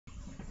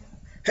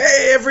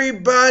Hey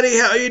everybody,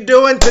 how you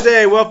doing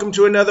today? Welcome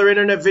to another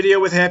internet video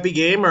with Happy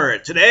Gamer.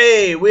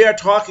 Today we are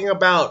talking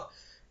about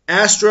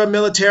Astra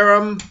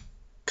Militarum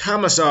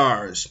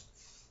Commissars,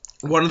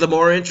 one of the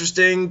more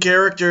interesting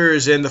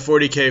characters in the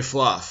 40k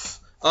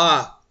fluff.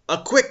 A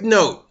quick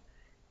note,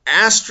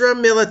 Astra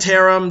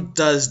Militarum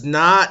does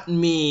not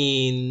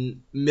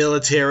mean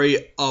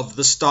military of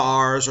the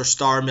stars or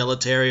star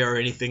military or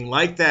anything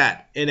like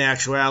that. In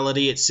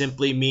actuality, it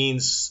simply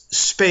means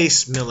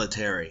space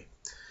military.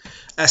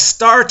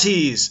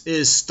 Astartes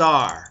is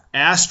star.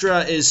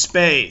 Astra is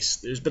space.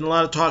 There's been a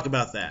lot of talk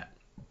about that.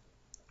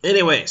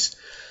 Anyways,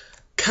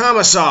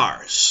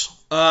 Commissars.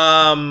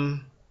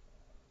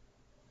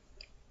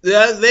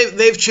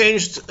 They've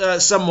changed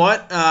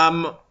somewhat.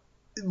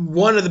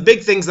 One of the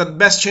big things, the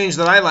best change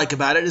that I like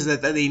about it is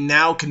that they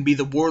now can be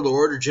the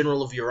warlord or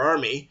general of your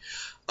army.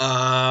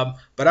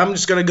 But I'm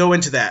just going to go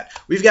into that.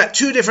 We've got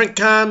two different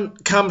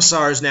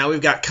commissars now.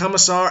 We've got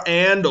Commissar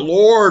and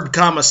Lord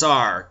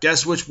Commissar.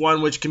 Guess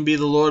which can be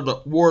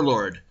the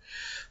warlord.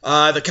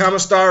 The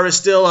Commissar is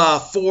still a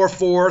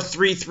 4/4,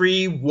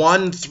 3/3,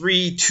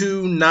 1/3,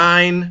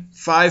 2/9,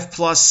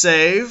 5+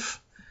 save.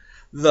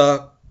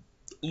 The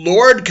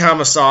Lord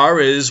Commissar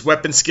is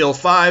weapon skill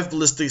 5,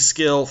 ballistic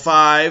skill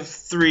 5,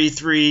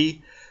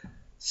 3/3,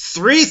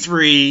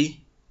 3/3,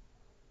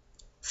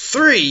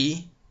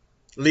 3,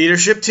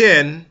 leadership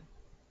 10,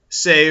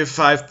 save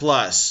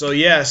 5+. So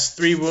yes,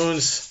 3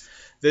 wounds.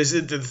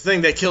 The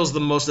thing that kills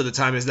them most of the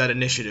time is that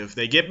initiative.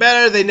 They get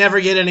better, they never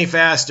get any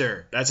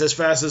faster. That's as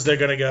fast as they're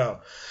gonna go.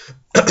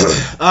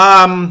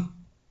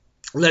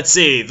 Let's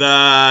see.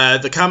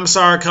 The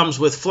Commissar comes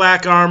with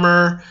flak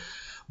armor,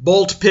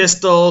 bolt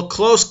pistol,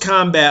 close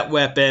combat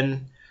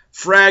weapon,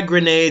 frag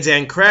grenades,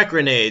 and crack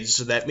grenades.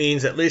 So that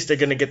means at least they're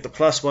gonna get the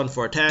 +1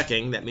 for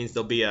attacking. That means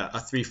they'll be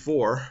a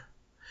 3/4.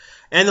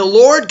 And the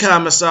Lord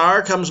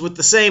Commissar comes with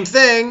the same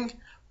thing,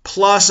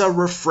 plus a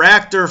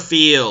refractor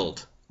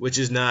field, which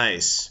is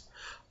nice.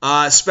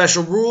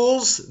 Special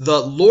rules, the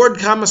Lord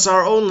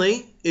Commissar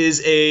only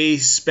is a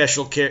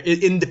special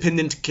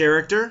independent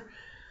character.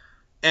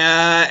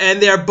 And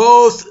they're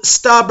both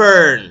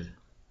stubborn.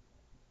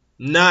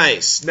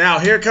 Nice. Now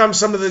here comes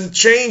some of the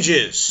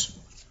changes.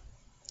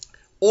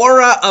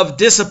 Aura of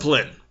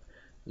Discipline,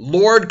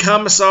 Lord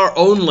Commissar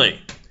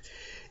only.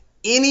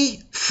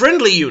 Any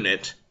friendly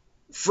unit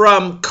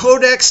from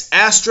Codex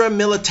Astra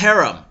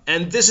Militarum,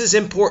 and this is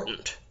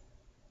important,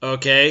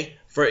 okay,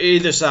 for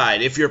either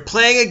side. If you're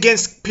playing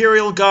against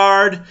Imperial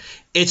Guard,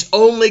 it's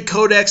only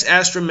Codex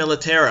Astra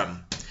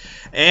Militarum.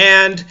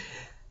 And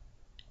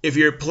if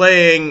you're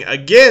playing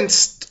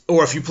against,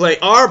 or if you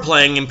are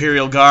playing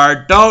Imperial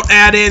Guard, don't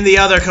add in the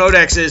other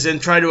codexes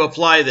and try to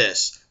apply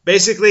this.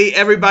 Basically,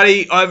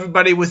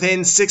 everybody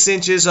within 6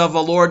 inches of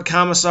a Lord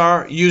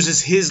Commissar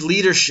uses his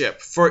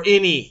leadership for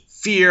any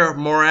fear,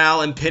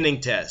 morale, and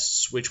pinning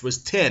tests, which was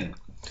 10.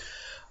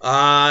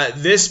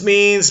 This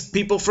means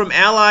people from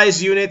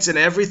allies units and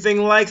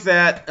everything like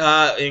that,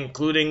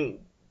 including,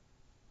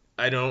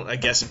 I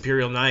guess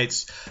Imperial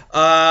Knights,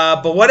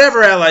 but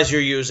whatever allies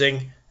you're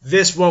using,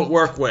 this won't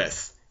work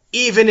with,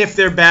 even if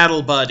they're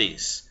battle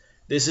buddies.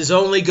 This is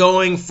only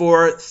going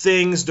for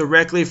things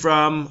directly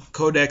from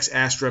Codex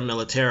Astra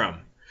Militarum.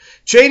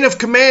 Chain of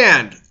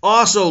Command,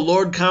 also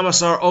Lord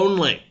Commissar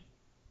only.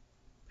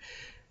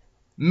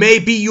 May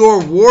be your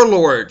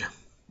warlord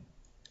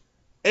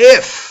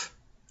if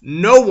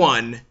no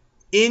one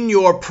in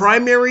your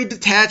primary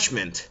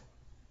detachment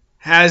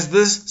has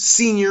the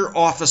senior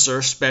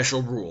officer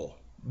special rule.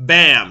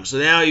 Bam! So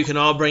now you can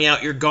all bring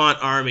out your gaunt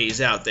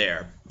armies out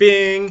there.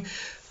 Bing!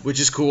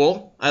 Which is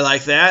cool. I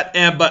like that.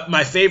 But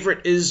my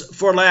favorite is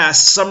for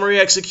last,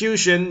 summary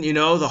execution. You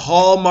know, the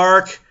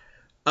hallmark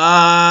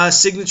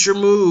signature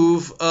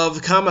move of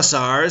the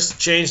Commissars.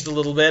 Changed a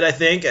little bit, I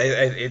think.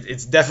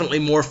 It's definitely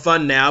more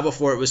fun now.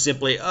 Before it was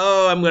simply,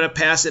 oh, I'm going to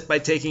pass it by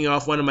taking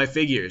off one of my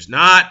figures.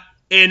 Not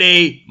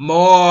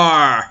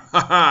anymore.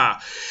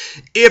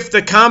 If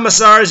the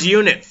Commissar's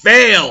unit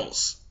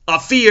fails a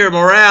fear,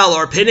 morale,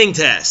 or pinning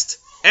test,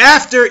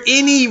 after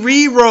any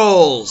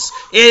re-rolls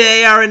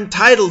they are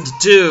entitled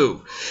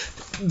to,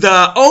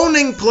 the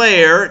owning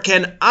player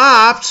can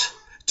opt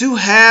to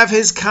have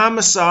his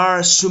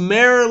Commissar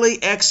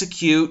summarily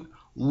execute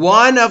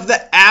one of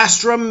the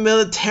Astra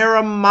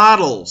Militarum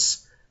models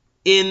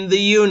in the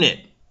unit.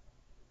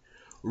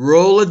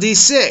 Roll a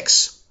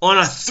d6. On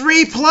a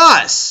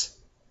 3+,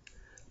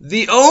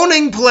 the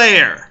owning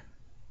player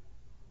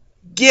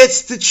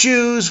gets to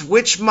choose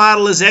which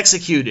model is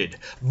executed.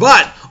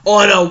 But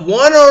on a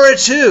 1 or a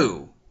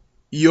 2,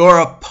 your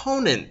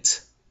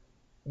opponent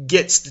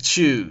gets to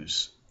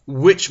choose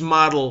which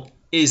model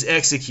is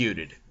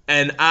executed.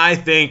 And I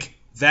think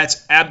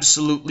that's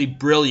absolutely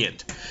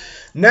brilliant.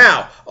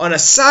 Now, on a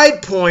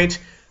side point,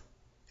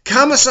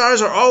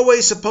 Commissars are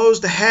always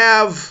supposed to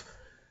have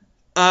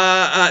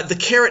the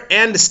carrot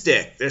and the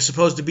stick. They're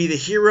supposed to be the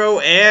hero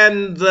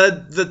and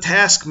the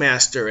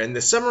taskmaster. And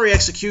the summary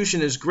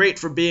execution is great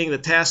for being the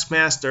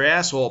taskmaster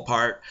asshole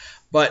part.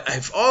 But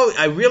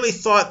I really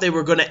thought they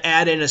were going to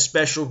add in a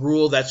special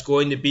rule that's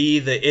going to be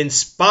the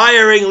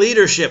inspiring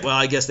leadership. Well,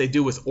 I guess they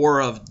do with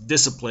aura of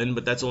discipline,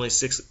 but that's only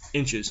 6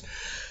 inches.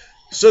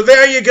 So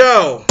there you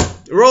go.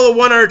 Roll a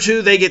 1 or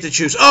 2, they get to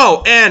choose.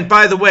 Oh, and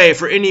by the way,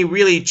 for any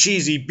really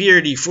cheesy,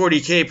 beardy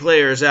 40K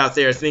players out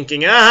there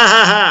thinking,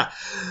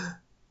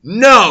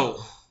 no,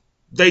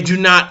 they do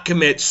not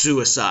commit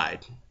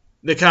suicide.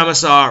 The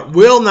Commissar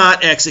will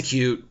not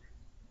execute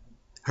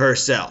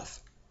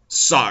herself.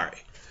 Sorry.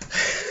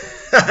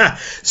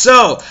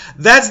 So,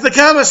 that's the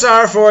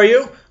Commissar for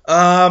you.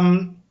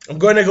 I'm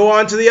going to go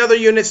on to the other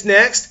units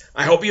next.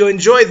 I hope you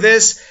enjoyed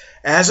this.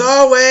 As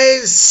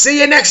always,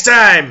 see you next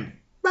time.